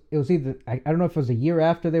think it was either I don't know if it was a year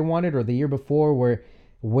after they won it or the year before, where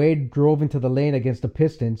Wade drove into the lane against the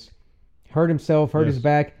Pistons, hurt himself, hurt his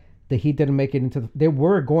back. The Heat didn't make it into. They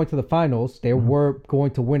were going to the finals. They were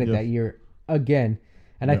going to win it that year again,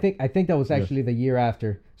 and I think that was actually the year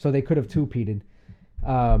after. So they could have two-peated.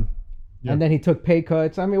 And then he took pay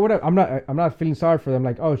cuts. I mean, whatever. I'm not feeling sorry for them.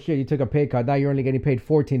 Like, oh shit, you took a pay cut. Now you're only getting paid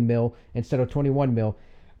 14 mil instead of 21 mil.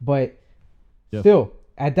 But still,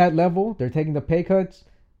 at that level, they're taking the pay cuts,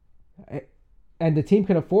 and the team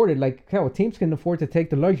can afford it. Like, hell, teams can afford to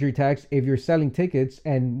take the luxury tax if you're selling tickets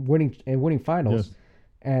and winning finals.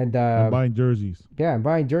 And buying jerseys. Yeah, and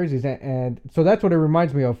buying jerseys. And so that's what it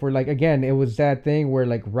reminds me of. Where, like, again, it was that thing where,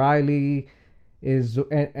 like, Riley is...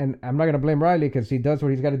 And I'm not going to blame Riley because he does what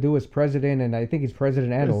he's got to do as president. And I think he's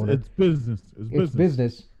president and owner. It's business. It's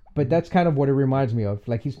business. But that's kind of what it reminds me of.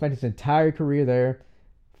 Like, he spent his entire career there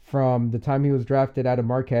from the time he was drafted out of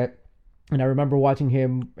Marquette. And I remember watching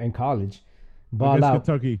him in college. Ball out.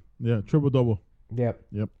 Kentucky. Yeah, triple-double. Yep.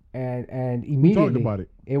 And immediately... We talked about it.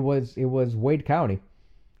 It was Wade County.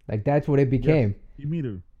 Like, that's what it became. Yes,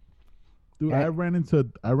 immediately. Dude, I ran into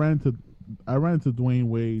Dwayne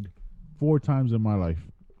Wade 4 times in my life.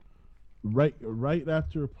 Right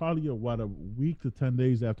after probably a week to 10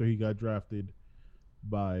 days after he got drafted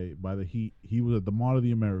by the Heat. He was at the Mall of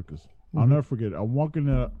the Americas. Mm-hmm. I'll never forget it. I'm walking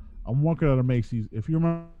out of Macy's. If you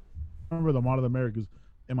remember the Mall of the Americas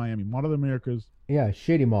in Miami. Mall of the Americas. Yeah,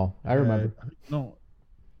 shitty mall. I remember. No.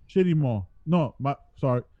 Shitty mall. No,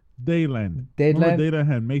 sorry. Dayland. Dayland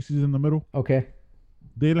had Macy's in the middle. Okay.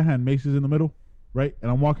 Dayland had Macy's in the middle, right?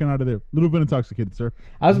 And I'm walking out of there, a little bit intoxicated, sir.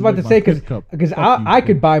 I was about to say because I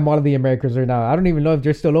could buy Mall of the Americas right now. I don't even know if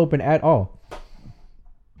they're still open at all.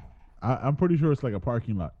 I'm pretty sure it's like a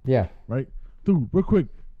parking lot. Yeah. Right, dude. Real quick,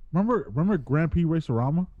 remember Grand Prix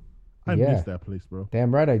Racerama? I miss that place, bro.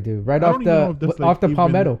 Damn right I do. Right off the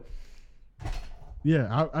Palmetto.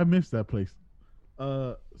 Yeah, I miss that place.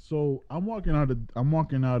 So I'm walking out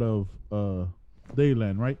of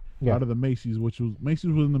Dayland, right? Yeah. Out of the Macy's,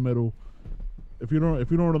 Macy's was in the middle. If you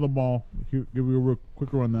don't know the mall, give you a real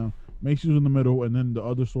quick rundown. Macy's was in the middle, and then the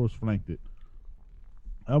other stores flanked it.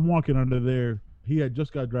 I'm walking under there. He had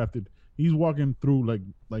just got drafted. He's walking through like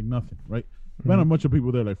nothing, right? Mm-hmm. Met a bunch of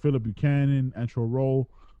people there, like Philip Buchanan, Antro Roll,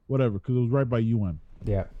 whatever, because it was right by UM.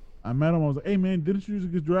 Yeah. I met him. I was like, "Hey man, didn't you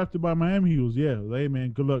just get drafted by Miami?" He was, "Yeah." I was like, "Hey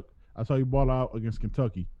man, good luck. I saw you ball out against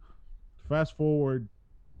Kentucky." Fast forward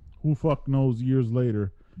who fuck knows years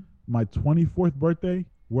later, my 24th birthday,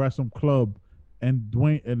 we're at some club, and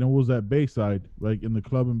it was at Bayside, like in the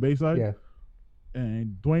club in Bayside. Yeah.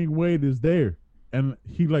 And Dwayne Wade is there, and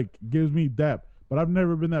he like gives me dap. But I've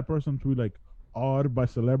never been that person to be like awed by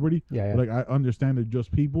celebrity. Yeah. Like I understand they're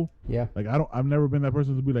just people. Yeah. Like I've never been that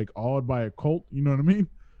person to be like awed by a cult. You know what I mean?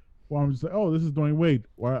 Where I'm just like, oh, this is Dwayne Wade.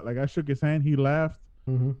 Where like I shook his hand, he laughed.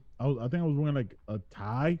 Mm-hmm. I think I was wearing like a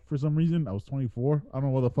tie for some reason. I was 24. I don't know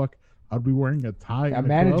what the fuck I'd be wearing a tie. A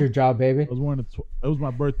manager job, baby. I was wearing it was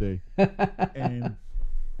my birthday, and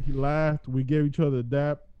he laughed. We gave each other a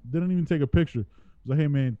dap. Didn't even take a picture. I was like, hey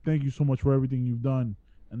man, thank you so much for everything you've done.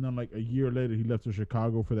 And then like a year later, he left to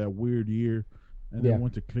Chicago for that weird year, and then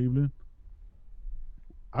went to Cleveland.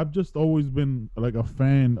 I've just always been like a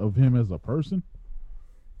fan of him as a person.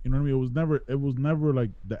 You know what I mean? It was never like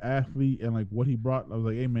the athlete and like what he brought. I was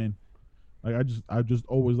like, hey man, like I just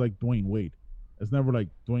always like Dwayne Wade. It's never like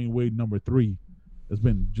Dwayne Wade number 3. It's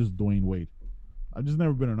been just Dwayne Wade. I've just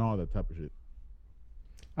never been in all that type of shit.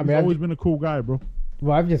 He's always been a cool guy, bro.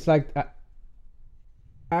 Well, I've just like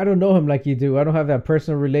I don't know him like you do. I don't have that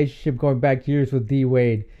personal relationship going back years with D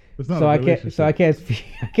Wade. So I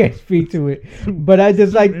can't speak to it. But I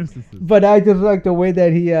just like the way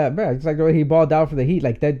that he it's like the way he balled out for the Heat,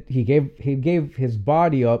 like that he gave his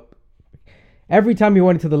body up. Every time he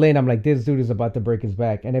went into the lane, I'm like, this dude is about to break his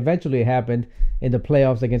back. And eventually it happened in the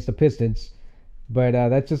playoffs against the Pistons. But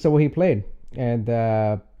that's just the way he played. And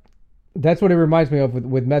that's what it reminds me of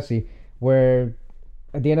with Messi, where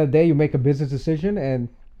at the end of the day you make a business decision and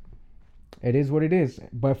it is what it is.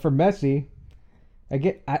 But for Messi,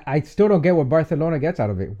 I still don't get what Barcelona gets out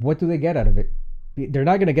of it. What do they get out of it? They're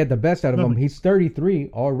not going to get the best out of him. He's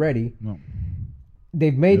 33 already. No.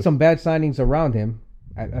 They've made some bad signings around him.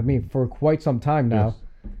 I mean, for quite some time now.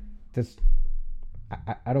 Yes.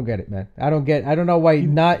 I don't get it, man. I don't know why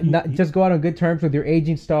not just go out on good terms with your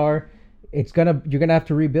aging star. You're gonna have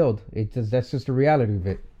to rebuild. That's just the reality of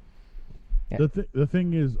it. Yeah. The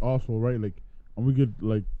thing is also, right, like, and we could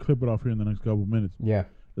like clip it off here in the next couple minutes. Yeah.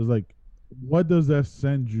 It's like, what does that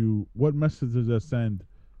send you? What message does that send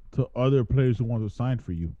to other players who want to sign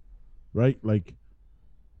for you? Right? Like,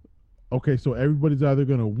 okay, so everybody's either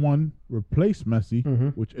going to, replace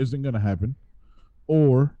Messi, which isn't going to happen,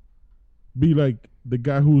 or be like the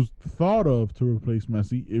guy who's thought of to replace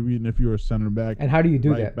Messi, even if you're a center back. And how do you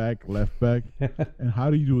do right that? Back, left back. And how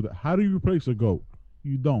do you do that? How do you replace a GOAT?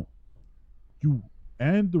 You don't. You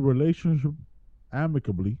end the relationship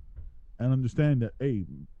amicably and understand that, hey,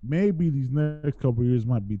 maybe these next couple of years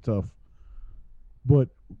might be tough. But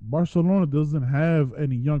Barcelona doesn't have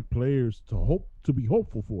any young players to be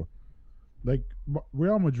hopeful for. Like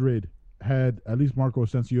Real Madrid had at least Marco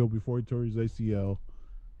Asensio before he tore his ACL,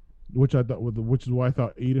 which is why I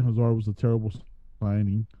thought Eden Hazard was a terrible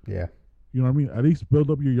signing. Yeah, you know what I mean. At least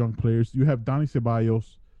build up your young players. You have Dani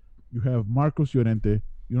Ceballos, you have Marcos Llorente.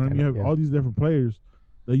 You know what I mean. You have all these different players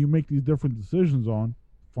that you make these different decisions on.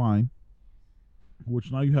 Fine.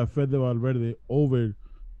 Which now you have Fede Valverde over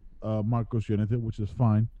Marcos Llorente, which is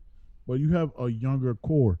fine. But you have a younger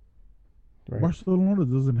core. Right. Barcelona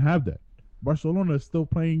doesn't have that. Barcelona is still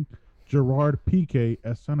playing Gerard Piqué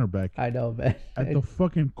as center back. I know, man. At the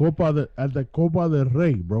fucking Copa del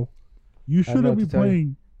Rey, bro. You shouldn't be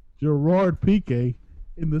playing Gerard Piqué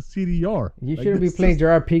in the CDR. You shouldn't be playing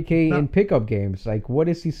Gerard Piqué in pickup games. Like, what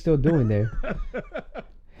is he still doing there?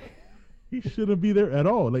 He shouldn't be there at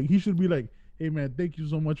all. Like, he should be like, hey man, thank you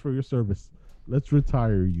so much for your service. Let's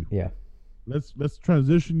retire you. Yeah. Let's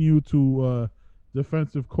transition you to a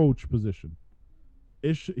defensive coach position.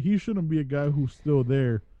 He shouldn't be a guy who's still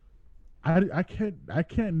there. I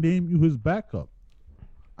can't name you his backup.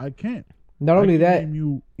 I can't. Not only that,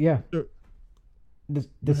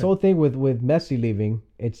 this whole thing with Messi leaving,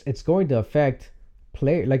 it's going to affect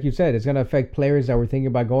player, like you said, it's going to affect players that were thinking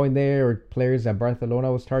about going there or players that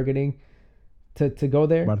Barcelona was targeting to go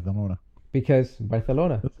there. Barcelona. Because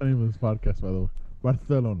Barcelona. That's the name of this podcast, by the way.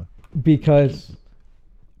 Barcelona. Because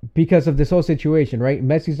of this whole situation, right?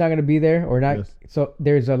 Messi's not going to be there or not. Yes. So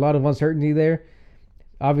there's a lot of uncertainty there.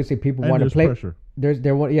 Obviously, people want to play. Pressure.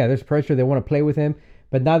 There's pressure. They want to play with him.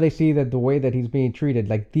 But now they see that the way that he's being treated,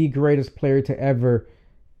 like the greatest player to ever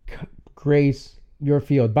grace your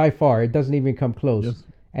field by far, it doesn't even come close. Yes.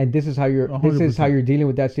 And this is how you're 100%. Dealing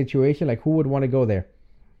with that situation. Like, who would want to go there?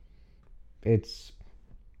 It's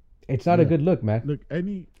not a good look, man. Look,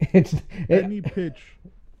 any pitch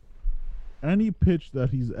that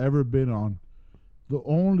he's ever been on, the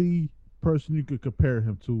only person you could compare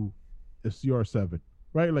him to is CR7,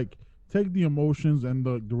 right? Like, take the emotions and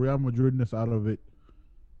the Real Madridness out of it.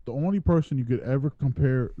 The only person you could ever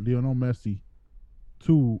compare Lionel Messi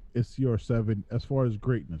 2 is CR7 as far as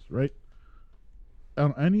greatness, right?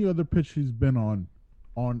 On any other pitch he's been on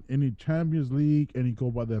any Champions League, any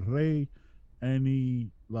Copa del Rey, any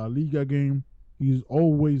La Liga game, he's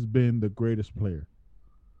always been the greatest player.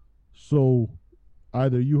 So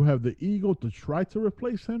either you have the ego to try to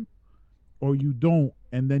replace him, or you don't,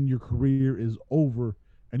 and then your career is over,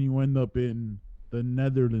 and you end up in the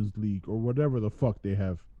Netherlands League or whatever the fuck they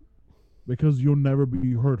have, because you'll never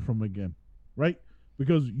be heard from again, right?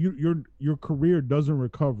 Because your career doesn't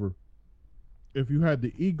recover if you had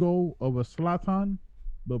the ego of a Zlatan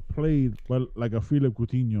but played like a Philip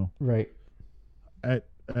Coutinho, right,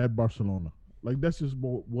 at Barcelona. Like, that's just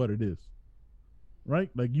what it is, right?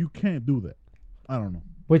 Like, you can't do that. I don't know.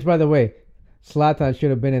 Which, by the way, Zlatan should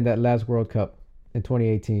have been in that last World Cup in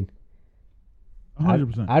 2018.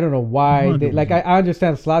 100%. I don't know why. I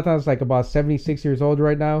understand Zlatan's like about 76 years old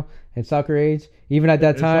right now in soccer age. Even at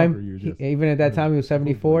that time, even at that time, he was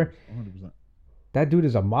 74. 100%. That dude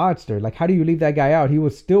is a monster. Like, how do you leave that guy out? He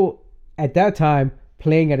was still, at that time,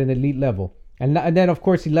 playing at an elite level. And then, of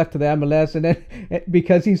course, he left to the MLS. And then,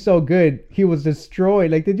 because he's so good, he was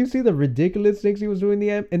destroyed. Like, did you see the ridiculous things he was doing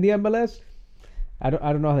in the MLS? I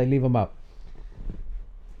don't know how they leave him out.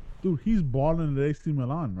 Dude, he's balling at AC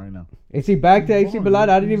Milan right now. Is he back to AC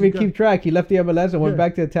Milan? I didn't even keep track. He left the MLS and went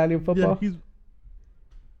back to Italian football? Yeah,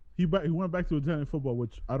 he went back to Italian football,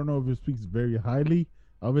 which I don't know if it speaks very highly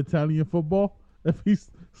of Italian football, if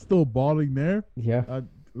he's still balling there. Yeah. A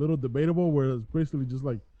little debatable, where it's basically just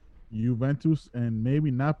like Juventus and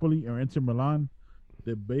maybe Napoli or Inter Milan,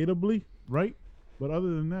 debatably, right? But other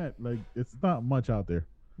than that, like, it's not much out there.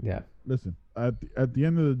 Yeah. Listen, at the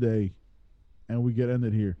end of the day, and we get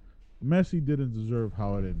ended here, Messi didn't deserve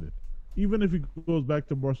how it ended. Even if he goes back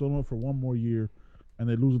to Barcelona for one more year and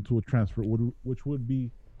they lose him to a transfer, which would be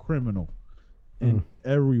criminal in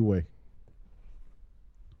every way.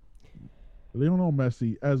 Lionel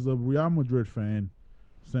Messi, as a Real Madrid fan,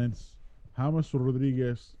 since James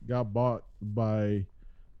Rodriguez got bought by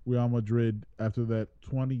Real Madrid after that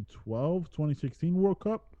 2016 World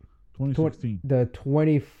Cup, 2016. The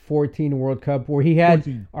 2014 World Cup, where he had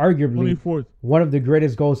arguably one of the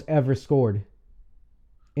greatest goals ever scored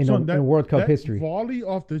in World Cup history. That volley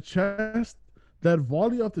off the chest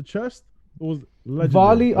was legendary.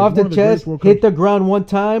 Volley off the chest, hit the ground one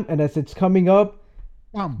time, and as it's coming up,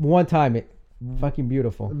 one time it. Fucking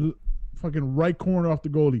beautiful. Fucking right corner off the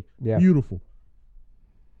goalie. Yeah. Beautiful.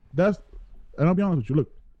 And I'll be honest with you.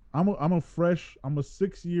 Look, I'm a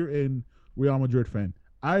 6 year in Real Madrid fan.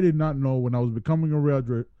 I did not know when I was becoming a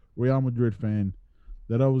Real Madrid fan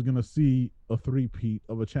that I was going to see a three-peat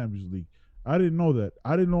of a Champions League. I didn't know that.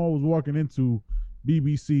 I didn't know I was walking into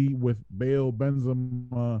BBC with Bale,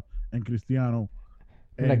 Benzema, and Cristiano.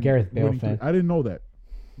 I'm not a Gareth Bale fan. I didn't know that.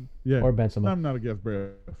 Yeah. Or Benzema. I'm not a Gareth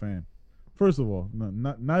Bale fan. First of all,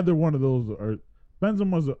 neither one of those are.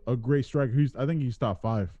 Benzema's a great striker. I think he's top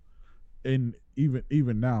 5, and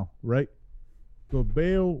even now, right? So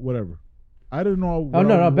Bale, whatever. I didn't know. Oh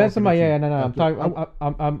no, Benzema. Yeah, no. I'm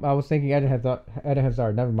talking. I was thinking Eden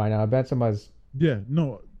Hazard. Never mind. Now Benzema's. Yeah,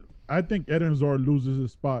 no. I think Eden Hazard loses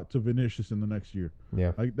his spot to Vinicius in the next year.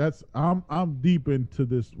 Yeah, like that's. I'm deep into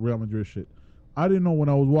this Real Madrid shit. I didn't know when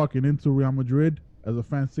I was walking into Real Madrid as a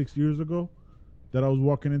fan 6 years ago that I was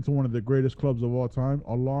walking into one of the greatest clubs of all time,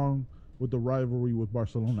 along with the rivalry with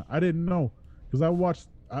Barcelona. I didn't know because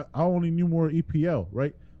I only knew more EPL,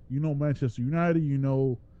 right? You know Manchester United, you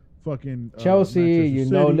know fucking Chelsea, you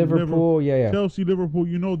know Liverpool, yeah. Chelsea, Liverpool,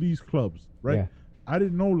 you know these clubs, right? Yeah. I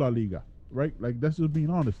didn't know La Liga, right? Like, that's just being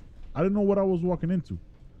honest. I didn't know what I was walking into.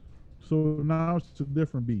 So now it's a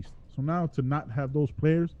different beast. So now to not have those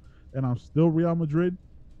players, and I'm still Real Madrid,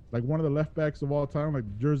 like one of the left backs of all time, like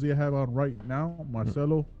the jersey I have on right now,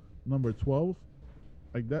 Marcelo, number 12,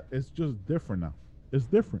 like that, it's just different now. It's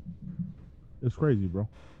different. It's crazy, bro.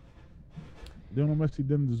 Lionel Messi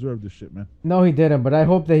didn't deserve this shit, man. No, he didn't. But I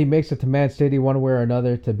hope that he makes it to Man City one way or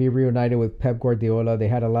another to be reunited with Pep Guardiola. They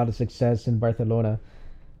had a lot of success in Barcelona,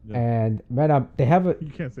 and man, they have a. You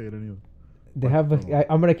can't say it anyway. They have.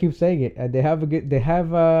 I'm gonna keep saying it. They have a good. They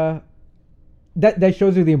have. That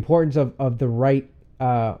shows you the importance of the right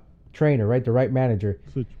trainer, right? The right manager.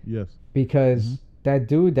 Yes. Because that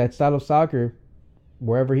dude, that style of soccer,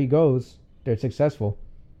 wherever he goes, they're successful.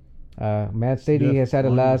 Man City has had the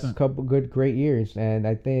last couple great years, and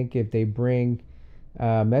I think if they bring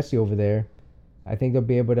Messi over there, I think they'll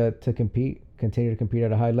be able to continue to compete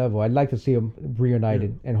at a high level. I'd like to see them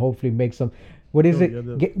reunited and hopefully make some. What is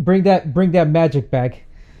it? Bring that magic back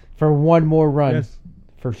for one more run,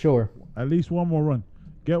 for sure. At least one more run.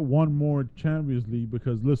 Get one more Champions League,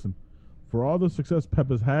 because listen, for all the success Pep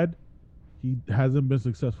has had, he hasn't been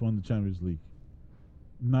successful in the Champions League.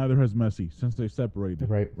 Neither has Messi since they separated.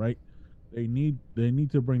 Right. They need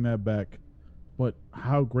to bring that back. But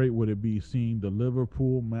how great would it be seeing the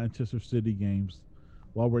Liverpool Manchester City games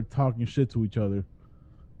while we're talking shit to each other?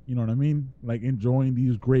 You know what I mean? Like enjoying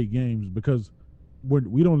these great games because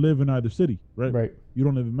we don't live in either city, right? Right. You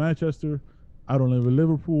don't live in Manchester. I don't live in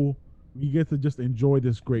Liverpool. We get to just enjoy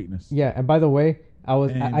this greatness. Yeah, and by the way,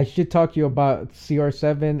 I should talk to you about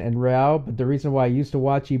CR7 and Real, but the reason why I used to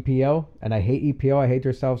watch EPL, and I hate EPL, I hate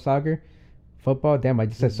their football. Damn, I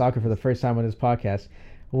just said soccer for the first time on this podcast.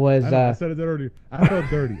 I said it earlier. I felt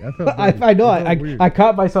dirty. I know. I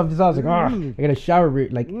caught myself just. I was like, I got a shower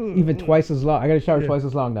even twice as long. I got a shower twice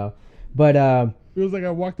as long now. But it feels like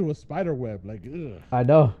I walked through a spider web. Like, ugh. I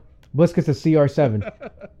know. Busquets is CR7.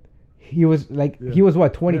 He was he was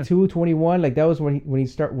what 22, 21. Like that was when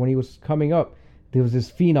he was coming up. There was this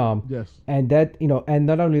phenom. Yes. And that and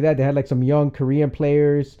not only that, they had like some young Korean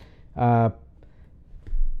players.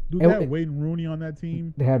 Dude, they had Wayne Rooney on that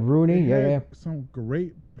team. They had Rooney, yeah. Some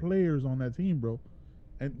great players on that team, bro.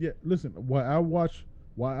 And yeah, listen, why I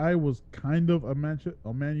was kind of a Man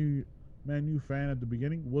U fan at the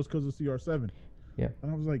beginning was because of CR7. Yeah.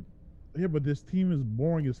 And I was like, yeah, but this team is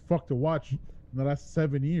boring as fuck to watch in the last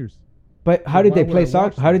 7 years. But how did they play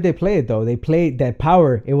soccer? How did they play it though? They played that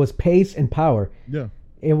power. It was pace and power. Yeah.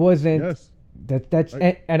 It wasn't. Yes.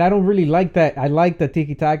 And I don't really like that. I like the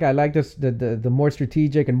tiki taka. I like this the more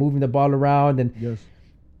strategic and moving the ball around. And yes.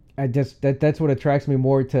 I just that's what attracts me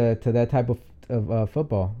more to that type of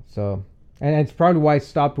football. So and it's probably why I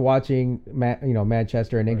stopped watching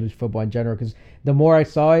Manchester and English football in general, because the more I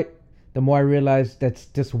saw it, the more I realized that's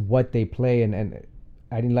just what they play, and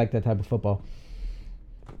I didn't like that type of football.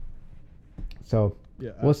 So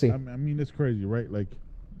yeah, we'll see. I mean, it's crazy, right? Like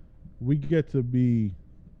we get to be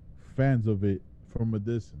fans of it from a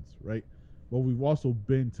distance, right? But we've also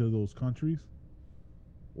been to those countries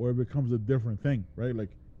where it becomes a different thing, right? Like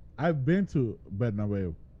I've been to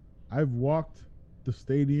Bernabeu. I've walked the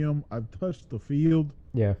stadium. I've touched the field.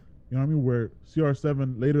 Yeah. You know what I mean? Where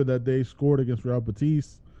CR7 later that day scored against Real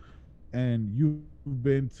Betis, and you've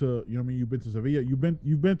been to, you've been to Sevilla. You've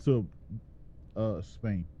been to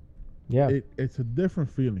Spain. Yeah. It's a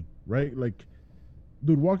different feeling, right? Like,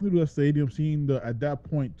 dude, walking through that stadium, seeing at that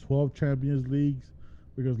point 12 Champions Leagues,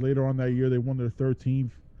 because later on that year they won their 13th.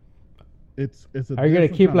 It's a. Are you gonna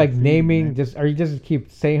keep naming? Are you just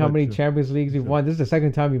keep saying how many Champions Leagues you've won? This is the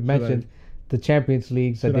second time you've mentioned the Champions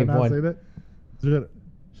Leagues that they've won. Should I not say that?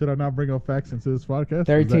 Should I not bring up facts into this podcast?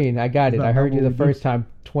 13. I got it. I heard you the first time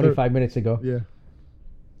 25 minutes ago. Yeah.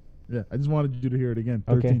 Yeah. I just wanted you to hear it again.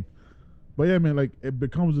 13. Okay. But yeah, man, like it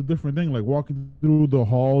becomes a different thing. Like walking through the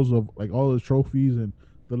halls of like all the trophies and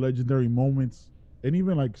the legendary moments, and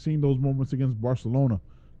even like seeing those moments against Barcelona.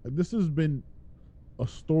 Like this has been a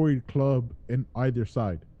storied club in either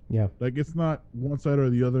side. Yeah. Like it's not one side or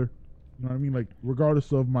the other. You know what I mean? Like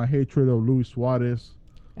regardless of my hatred of Luis Suarez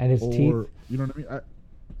and his teeth. You know what I mean?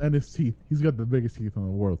 And his teeth. He's got the biggest teeth in the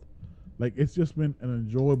world. Like it's just been an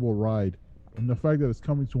enjoyable ride, and the fact that it's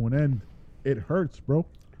coming to an end, it hurts, bro.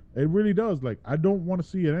 It really does. Like I don't want to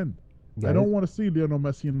see it end. I don't want to see Lionel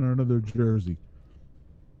Messi in another jersey.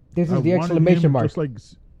 This is the exclamation mark.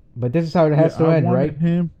 But this is how it has to end, right?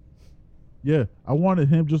 I wanted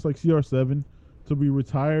him just like CR7 to be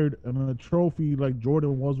retired and a trophy like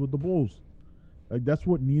Jordan was with the Bulls. Like that's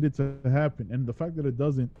what needed to happen, and the fact that it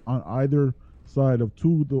doesn't on either side of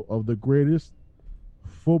of the greatest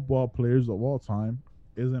football players of all time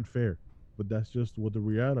isn't fair. But that's just what the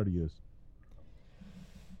reality is.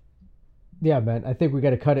 Yeah, man. I think we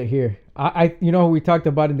got to cut it here. We talked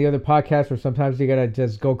about in the other podcast where sometimes you got to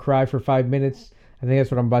just go cry for 5 minutes. I think that's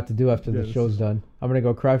what I'm about to do after the show's done. I'm going to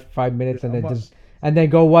go cry for 5 minutes and then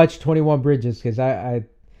go watch 21 Bridges, because I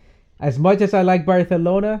as much as I like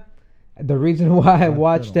Barcelona, the reason why I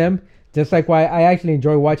watched them, just like why I actually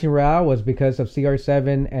enjoy watching Real, was because of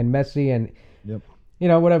CR7 and Messi and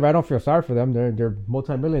whatever. I don't feel sorry for them. They're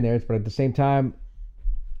multimillionaires, but at the same time,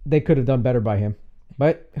 they could have done better by him.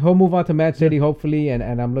 But he'll move on to Man City, hopefully, and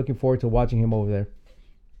I'm looking forward to watching him over there.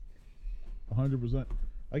 100%.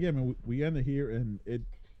 Again, man, we end it here, and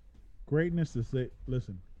greatness,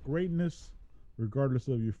 regardless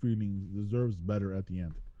of your feelings, deserves better at the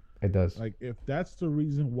end. It does. Like, if that's the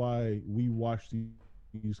reason why we watch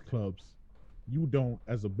these clubs, you don't,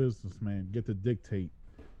 as a businessman, get to dictate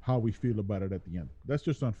how we feel about it at the end. That's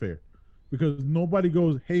just unfair. Because nobody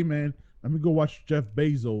goes, hey, man, let me go watch Jeff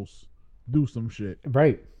Bezos do some shit.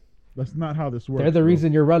 Right. That's not how this works. They're the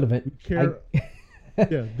reason you're relevant. We care.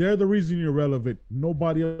 Yeah, they're the reason you're relevant.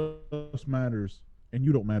 Nobody else matters, and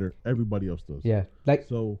you don't matter. Everybody else does. Yeah.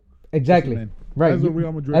 Exactly. Listen, right. As a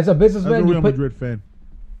Real Madrid, as a businessman, Madrid fan.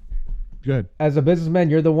 Good. As a businessman,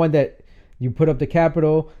 you're the one that you put up the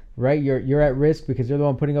capital, right? You're at risk because you're the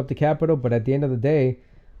one putting up the capital. But at the end of the day,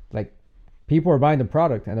 like, people are buying the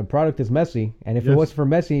product, and the product is Messi. And if it wasn't for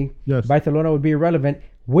Messi, Barcelona would be irrelevant.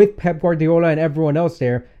 With Pep Guardiola and everyone else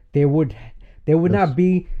there, they would not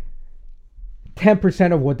be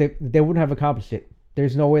 10% of what they wouldn't have accomplished it.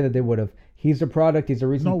 There's no way that they would have. He's the product. He's the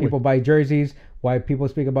reason people buy jerseys. Why people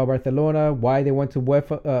speak about Barcelona. Why they went to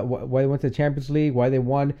UEFA. Why they went to the Champions League. Why they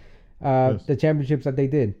won the championships that they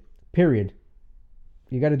did. Period.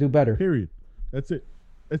 You got to do better. Period. That's it.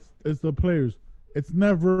 It's the players. It's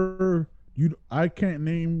never you. I can't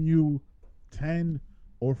name you 10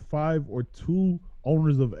 or 5 or 2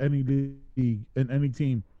 owners of any league in any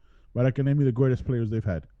team, but I can name you the greatest players they've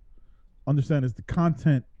had. Understand, it's the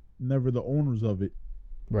content, never the owners of it,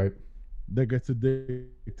 right, that gets to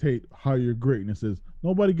dictate how your greatness is.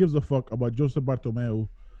 Nobody gives a fuck about Josep Bartomeu.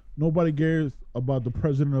 Nobody cares about the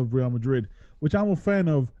president of Real Madrid, which I'm a fan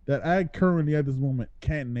of, that I currently at this moment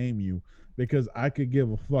can't name you because I could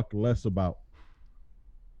give a fuck less about.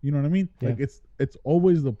 You know what I mean? Yeah. Like, it's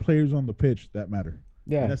always the players on the pitch that matter.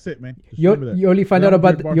 Yeah, and that's it, man. You only find out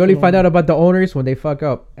about the owners when they fuck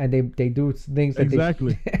up and they do things that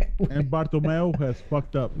exactly. And Bartomeu has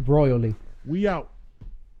fucked up royally. We out.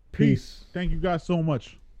 Peace. Thank you guys so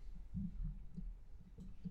much.